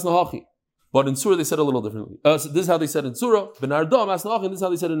b'surah masnahachi, but in surah they said a little differently. This is how they said in surah. Benardo masnahachi. This is how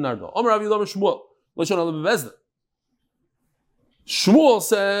they said in nardo. Amar Rav Yehuda Shmuel l'shon alam bezdin. Shmuel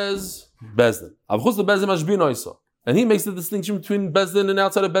says bezdin. Avchus the bezdin mashbin oisa. And he makes the distinction between Bezdin and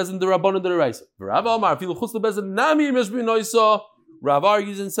outside of Bezdin, the Rabban and the Deraisa. Rav Amar, if you look at Bezdin, Nami Meshbin Noisa, Rav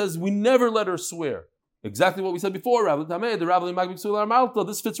argues and says, we never let her swear. Exactly what we said before, Rav Tameh, the Rav Magik Sular Malta.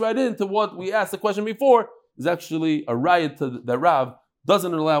 This fits right into what we asked the question before, is actually a riot that Rav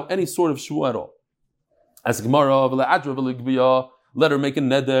doesn't allow any sort of shvuah at all. As Gemara, let her make a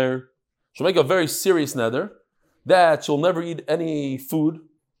neder. She'll make a very serious neder that she'll never eat any food,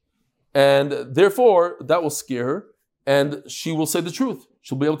 and therefore that will scare her. And she will say the truth.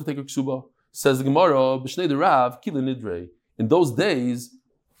 She'll be able to take her ksuba. Says the Gemara, B'shnei de Rav, Kila Nidre. In those days,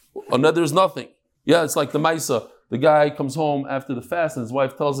 there's nothing. Yeah, it's like the Maisa. The guy comes home after the fast and his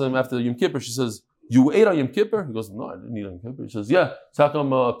wife tells him after the Yom Kippur, she says, you ate on Yom Kippur? He goes, no, I didn't eat on Yom Kippur. She says, yeah, so how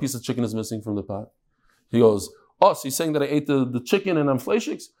come a piece of chicken is missing from the pot? He goes, oh, so you're saying that I ate the chicken and I'm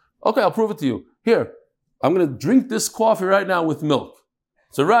fleishiks? Okay, I'll prove it to you. Here, I'm going to drink this coffee right now with milk.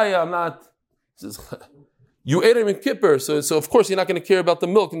 So Raya, I'm not... He says, you ate him in Kippur, so of course you're not going to care about the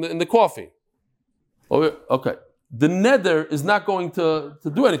milk in the coffee. Okay. The neder is not going to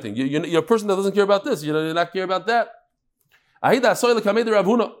do anything. You're a person that doesn't care about this. You're not care about that. There's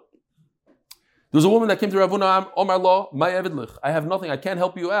a woman that came to Rav Huna, Omar Lo, my evidlich. I have nothing. I can't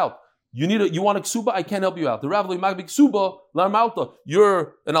help you out. You want a ksuba? I can't help you out. The Rav Magbi ksuba lar malta.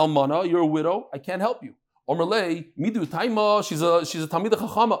 You're an almana. You're a widow. I can't help you. Omar Le, midu taima. She's a tamida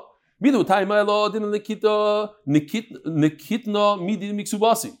chachama. The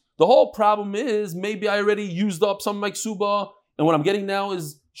whole problem is maybe I already used up some of my ksuba, and what I'm getting now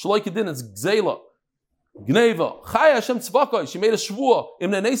is shaloi Gittin, it's gzela. Gneva. Chaya Hashem tzvaka. She made a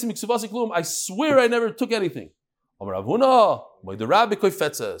shvuah. I swear I never took anything. A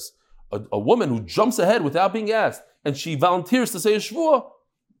woman who jumps ahead without being asked, and she volunteers to say a shvuah,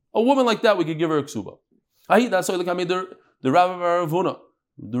 a woman like that, we could give her a ksuba. That's why the Rav of Rav Huna.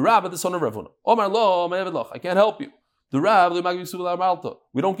 The Rav, the son of Rav Huna. Omar Lo, I can't help you. The Rav, we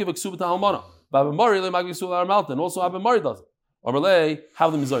don't give a ksuba to Almana. And also Abimari doesn't. Omar Le,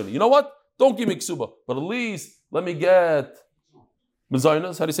 have the mizayna. You know what? Don't give me ksuba, but at least let me get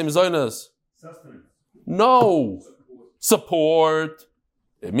mizaynas. How do you say mizaynas? Sustenance. No. Support.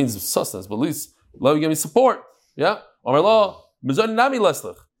 It means sustenance, but at least let me give me support. Yeah? Omar Lo, mizayna nami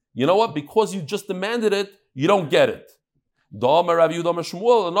leslech. You know what? Because you just demanded it, you don't get it. Another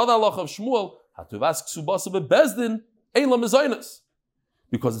halach of Shmuel, hatuvas ksubasa bebezdin ein la mezainas,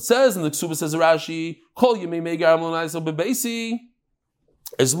 because it says in the ksuba, says Rashi, kol yemei megar amlonayso bebeisi.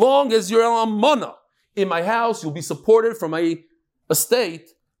 As long as you're almana in my house, you'll be supported from my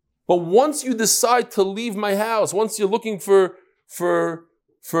estate. But once you decide to leave my house, once you're looking for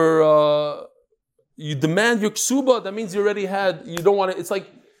you demand your ksuba, that means you already had. You don't want to. It's like,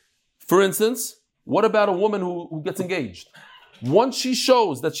 for instance. What about a woman who gets engaged? Once she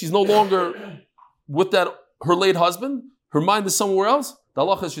shows that she's no longer with her late husband, her mind is somewhere else, the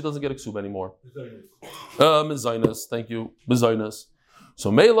halacha is she doesn't get a ksuba anymore. Mezainas, thank you. Mezainas. So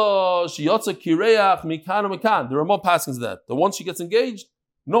Mela, Shiyotza Kireach, Mikan Mikan. There are more passings that. The once she gets engaged,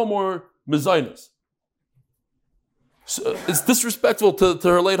 no more mezainas. So it's disrespectful to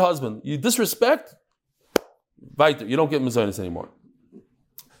her late husband. You disrespect, weiter. You don't get mezainas anymore.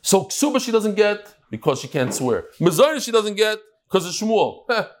 So ksuba she doesn't get because she can't swear. Mezainas she doesn't get because of Shmuel.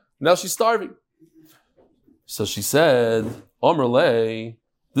 Now she's starving. So she said, Omer Le,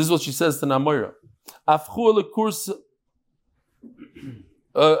 this is what she says to Namoira.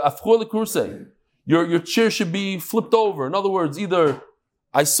 Your chair should be flipped over. In other words, either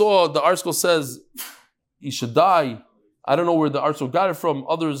I saw the article says he should die. I don't know where the article got it from.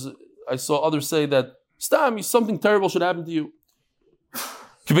 I saw others say that something terrible should happen to you.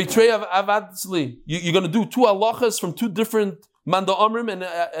 You're going to do two halachas from two different manda amrim,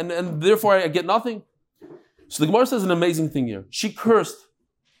 and therefore I get nothing. So the Gemara says an amazing thing here. She cursed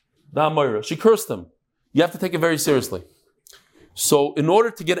the Hamayra. She cursed them. You have to take it very seriously. So in order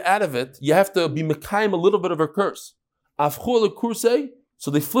to get out of it, you have to be mekayim a little bit of her curse.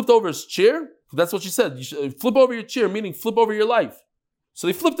 So they flipped over his chair. That's what she said. You should flip over your chair, meaning flip over your life. So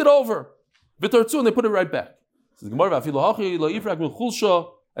they flipped it over. And they put it right back. So the Gemara, at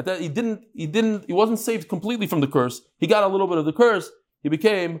that he wasn't saved completely from the curse. He got a little bit of the curse. He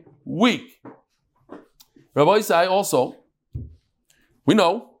became weak. Rabbi Isai also, we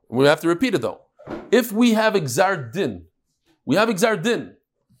know, we have to repeat it though. If we have exar din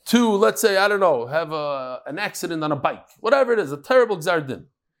to, let's say, I don't know, have an accident on a bike, whatever it is, a terrible exar din.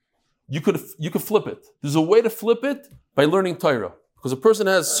 You could flip it. There's a way to flip it by learning Torah. Because a person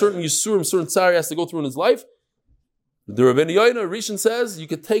has certain yisurim, certain tsar he has to go through in his life. The Rebbeinu Yoina Rishon says you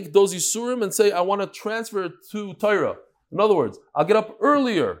could take those yisurim and say, I want to transfer it to Torah. In other words, I'll get up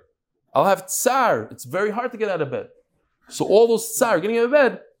earlier. I'll have tsar. It's very hard to get out of bed. So all those tsar, getting out of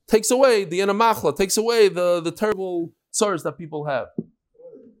bed, takes away the enamachla, takes away the terrible tsars that people have.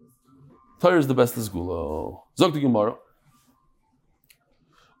 Torah is the best of school. Zog the Gemara.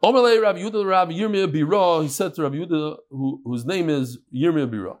 Omelei Rabbi Yehuda Rabbi Yirmiyah Bira, he said to Rabbi Yehuda, whose name is Yirmiyah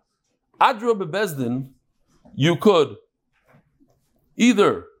Bira, Adra bebezdin, you could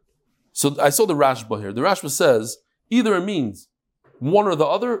either, so I saw the Rashba here. The Rashba says, either it means one or the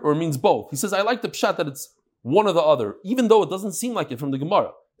other, or it means both. He says, I like the pshat that it's one or the other, even though it doesn't seem like it from the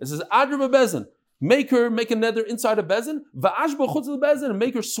Gemara. It says, Adra bebezdin, make a neder inside a bezin, va'ashba chutz bezin, and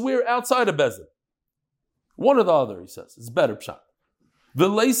make her swear outside a bezin. One or the other, he says. It's better pshat.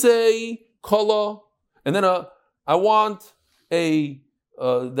 V'leisei kala, and then I want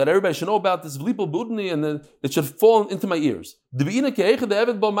that everybody should know about this v'lipol budni, and then it should fall into my ears.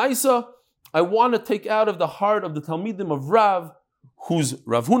 I want to take out of the heart of the Talmidim of Rav, who's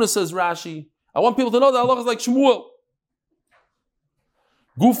Rav Huna says Rashi. I want people to know that Allah is like Shmuel.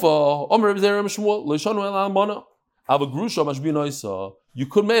 Gufa, Omer Zerem Shmuel, Leishanu El Almana, Avagrusha Mashbinoisa. You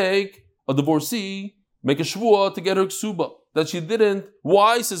could make a divorcee make a shvua to get her ksuba that she didn't.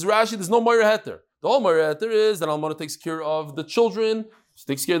 Why? Says Rashi, there's no Moira Heter. The whole Moira Heter is that Almana takes care of the children. She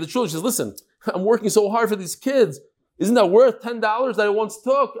takes care of the children. She says, listen, I'm working so hard for these kids. Isn't that worth $10 that I once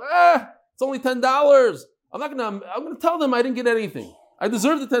took? It's only $10. I'm gonna tell them I didn't get anything. I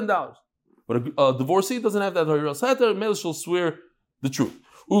deserve the $10. But a divorcee doesn't have that Moira Heter. Maybe she'll swear the truth.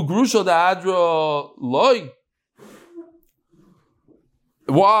 Ugrusha the Adra loy.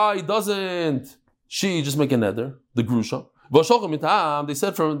 Why doesn't she just make a neder? The grusha. They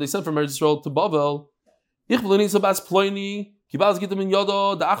sent from Eretz Yisrael to Bavel.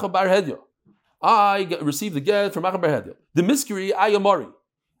 I received the get from Acha bar Hedya. The mystery Ayamari.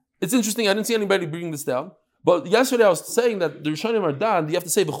 It's interesting. I didn't see anybody bringing this down. But yesterday I was saying that the Rishonim are done. You have to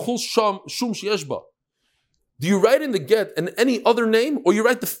say v'chul shum sheyeshba. Do you write in the get and any other name, or you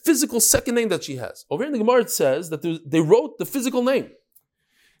write the physical second name that she has? Over here in the Gemara it says that they wrote the physical name.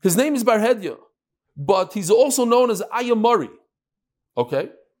 His name is Bar Hedya, but he's also known as Ayamari.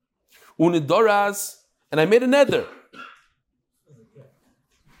 Okay? Unidoras, and I made a neder.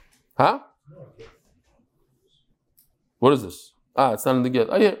 Huh? What is this? It's not in the get.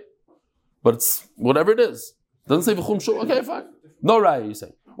 Yeah. But it's whatever it is. It doesn't say v'chum shul. Okay, fine. No raya, you're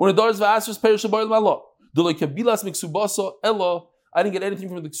saying. Unidoras v'asros perish b'oil ma'lo. I didn't get anything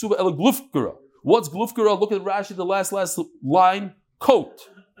from the ksuba ela glufkara. What's glufkara? Look at Rashi, the last line. Coat.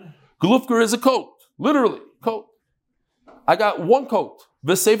 Glufkara is a coat. Literally, coat. I got one coat.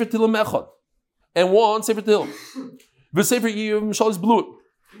 V'sefer tilim echad. And one sefer tilim. V'sefer yiyum mishal is blue.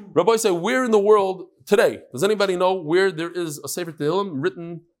 Rabbi say, where in the world today, does anybody know where there is a sefer tilim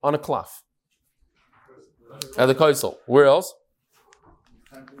written on a cloth? At the Kaisel. Where else?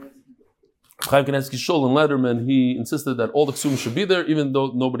 Chaim Kanievsky Shul in Letterman, he insisted that all the ksum should be there, even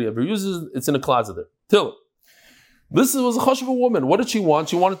though nobody ever uses it. It's in a closet there. Till this was a chashuv woman. What did she want?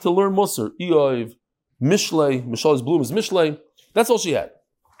 She wanted to learn Musar. Ioiv, Mishlei, Mishal's Bloom is Mishlei. That's all she had.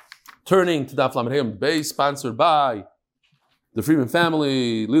 Turning to Daf Lamed Hey Beis, sponsored by the Freeman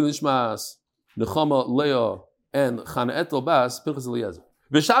family, Lili Nishmas, Nechama Leah, and Chana Etel Bas, Pinchas Eliezer.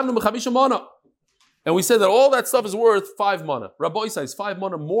 V'shavnu b'chamisha mana. And we said that all that stuff is worth 5 mana. Rabbi says 5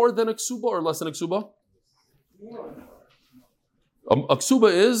 mana more than a ksuba or less than a ksuba? A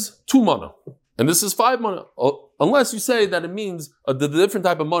ksuba is 2 mana. And this is 5 mana. Unless you say that it means the different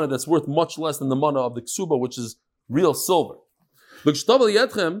type of mana that's worth much less than the mana of the ksuba, which is real silver.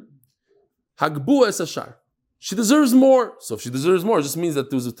 She deserves more. So if she deserves more, it just means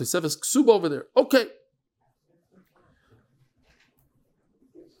that there's a tesefes ksuba over there. Okay.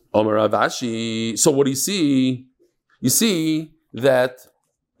 Omer Avashi. So what do you see? You see that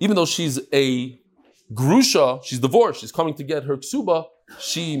even though she's a Grusha, she's divorced, she's coming to get her ksuba,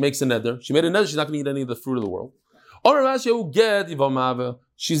 she makes a neder. She made a neder, she's not going to eat any of the fruit of the world.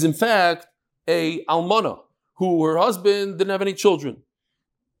 She's in fact a almana, who her husband didn't have any children.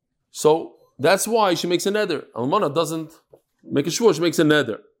 So that's why she makes a neder. Almana doesn't make a shvua, she makes a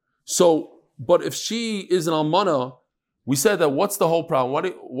neder. So, but if she is an almana, we said that what's the whole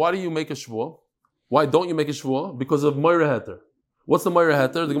problem? Why do you make a shvua? Why don't you make a shvua? Because of Moira Heter. What's the Moira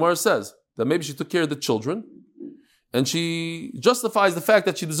Heter? The Gemara says that maybe she took care of the children and she justifies the fact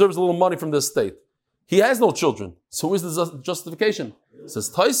that she deserves a little money from the estate. He has no children. So where's the justification? It says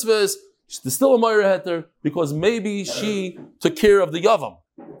Taisves, there's still a Moira Heter because maybe she took care of the Yavam.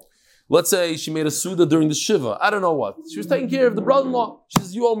 Let's say she made a Suda during the Shiva. I don't know what. She was taking care of the brother-in-law. She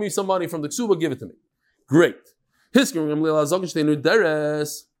says, you owe me some money from the Ksuba, give it to me. Great. Rabbi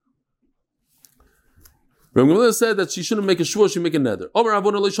Gamliel said that she shouldn't make a shvua, she make a neder.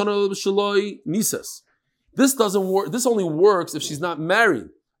 This doesn't work. This only works if she's not married.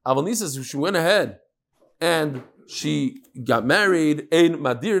 Aval Nisas, if she went ahead and she got married, ein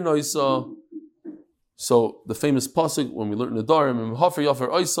madir noisa. So the famous pasuk when we learn the Darim, Hafer Yafer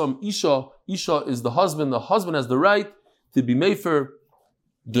Oisam Isha. Isha is the husband. The husband has the right to be mefer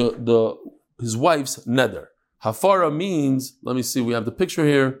his wife's neder. Hafara means, let me see, we have the picture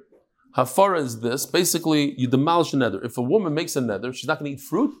here. Hafara is this, basically you demolish a neder. If a woman makes a neder, she's not going to eat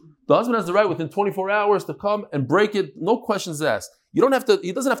fruit, the husband has the right within 24 hours to come and break it, no questions asked. He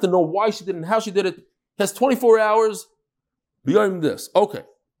doesn't have to know why she did it and how she did it. He has 24 hours beyond this. Okay.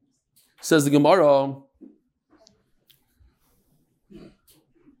 Says the Gemara.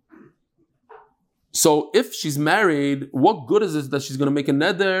 So if she's married, what good is it that she's going to make a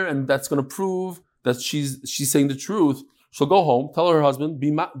neder and that's going to prove that she's saying the truth? She'll go home, tell her husband,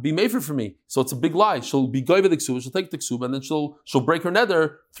 be mefer for me. So it's a big lie. She'll be goy with the ksuba, she'll take the ksuba, and then she'll break her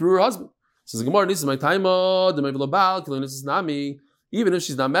neder through her husband. Says the Gemara, this is my time, even if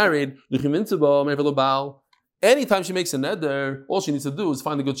she's not married, anytime she makes a neder, all she needs to do is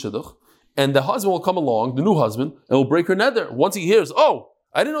find a good shidduch, and the husband will come along, the new husband, and will break her neder. Once he hears, oh,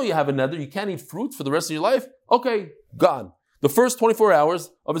 I didn't know you have a neder, you can't eat fruit for the rest of your life. Okay, gone. The first 24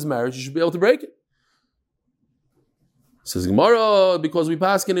 hours of his marriage, you should be able to break it. Says Gemara, because we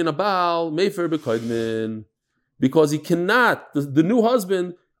paskin in a Baal, Mefer B'Koidmin, because he cannot, the new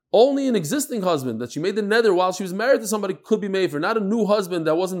husband, only an existing husband that she made the neder while she was married to somebody could be Mefer, not a new husband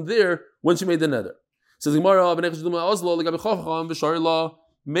that wasn't there when she made the neder. Says Gemara,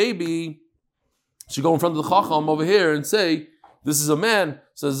 maybe she go in front of the Chacham over here and say, this is a man,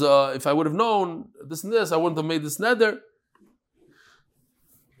 says, if I would have known this and this, I wouldn't have made this neder.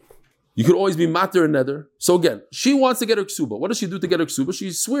 You could always be mater and neder. So again, she wants to get her ksuba. What does she do to get her ksuba?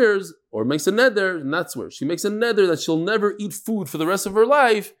 She swears or makes a neder, not swears. She makes a neder that she'll never eat food for the rest of her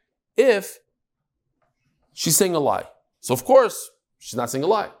life if she's saying a lie. So of course, she's not saying a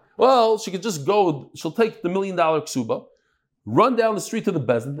lie. Well, she could just go, she'll take the $1 million ksuba, run down the street to the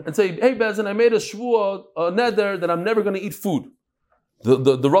Bezin and say, hey Bezin, I made a shvua, a neder that I'm never going to eat food.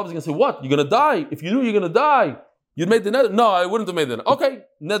 The Rabb's going to say, what? You're going to die? If you knew you're going to die, you'd made the neder? No, I wouldn't have made the neder. Okay,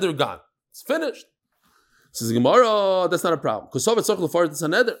 neder gone. It's finished. Says Gemara, that's not a problem. Because you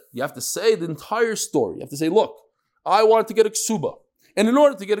have to say the entire story. You have to say, look, I wanted to get a ksuba. And in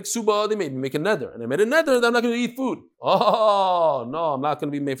order to get a ksuba, they made me make a neder. And I made a neder that I'm not going to eat food. Oh, no, I'm not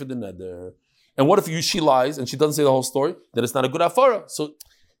going to be made for the neder. And what if she lies and she doesn't say the whole story? Then it's not a good afara. So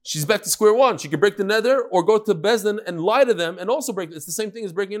she's back to square one. She can break the neder or go to Bezdin and lie to them and also break it. It's the same thing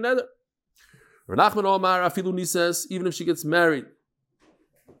as breaking a neder. Renachman Omar, Afilu Nises, even if she gets married.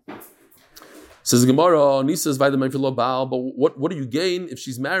 Says Gemara, Nises Vaidamayfilo Baal, but what do you gain if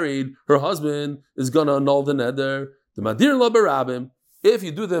she's married? Her husband is going to annul the neder. The Madir La Barabim, if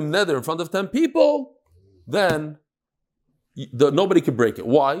you do the neder in front of 10 people, then nobody can break it.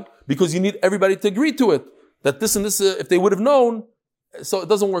 Why? Because you need everybody to agree to it. That this and this, if they would have known, so it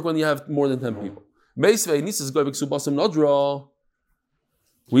doesn't work when you have more than 10 people. Meisvei Nises Goivik Subasim Nodra.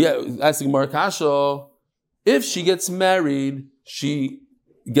 We ask the Gemara Kasha, if she gets married, she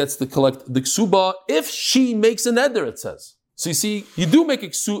gets to collect the ksuba if she makes a neder, it says. So you see, you do make a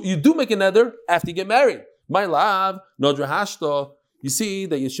neder after you get married. My love, Nodra Hashta, you see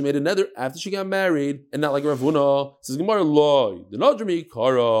that she made a neder after she got married, and not like Ravuna. Says Gemara, Loi, the Nodra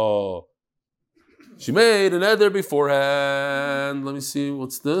Mikara. She made a neder beforehand. Let me see,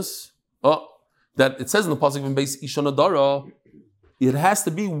 what's this? Oh, that it says in the pasuk in Beis Isha Nadara, it has to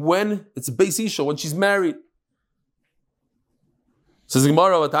be when it's Beis Isha, when she's married. Says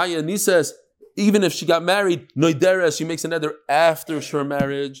Gemara, Vataya Nises, even if she got married, Noidera, she makes a neder after her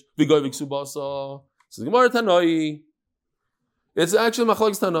marriage. Vigoy Viksubasa. Says Gemara Tanoi. It's actually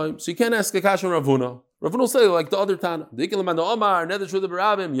machlokes tanoim. So you can't ask a kasha on Ravuna. Ravuna will say like the other Tana.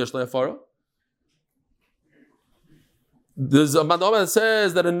 There's a Mandoma that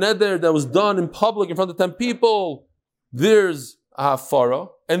says that a neder that was done in public in front of 10 people, there's a hafara.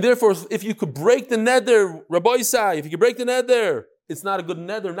 And therefore, if you could break the neder, Rabbi Isai, if you could break the neder, it's not a good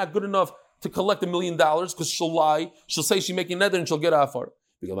neder, not good enough to collect $1 million because she'll lie. She'll say she's making neder and she'll get a hafara.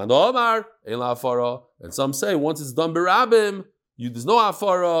 And some say once it's done berabim, there's no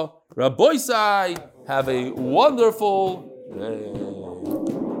hafara. Rabbi Isai have a wonderful.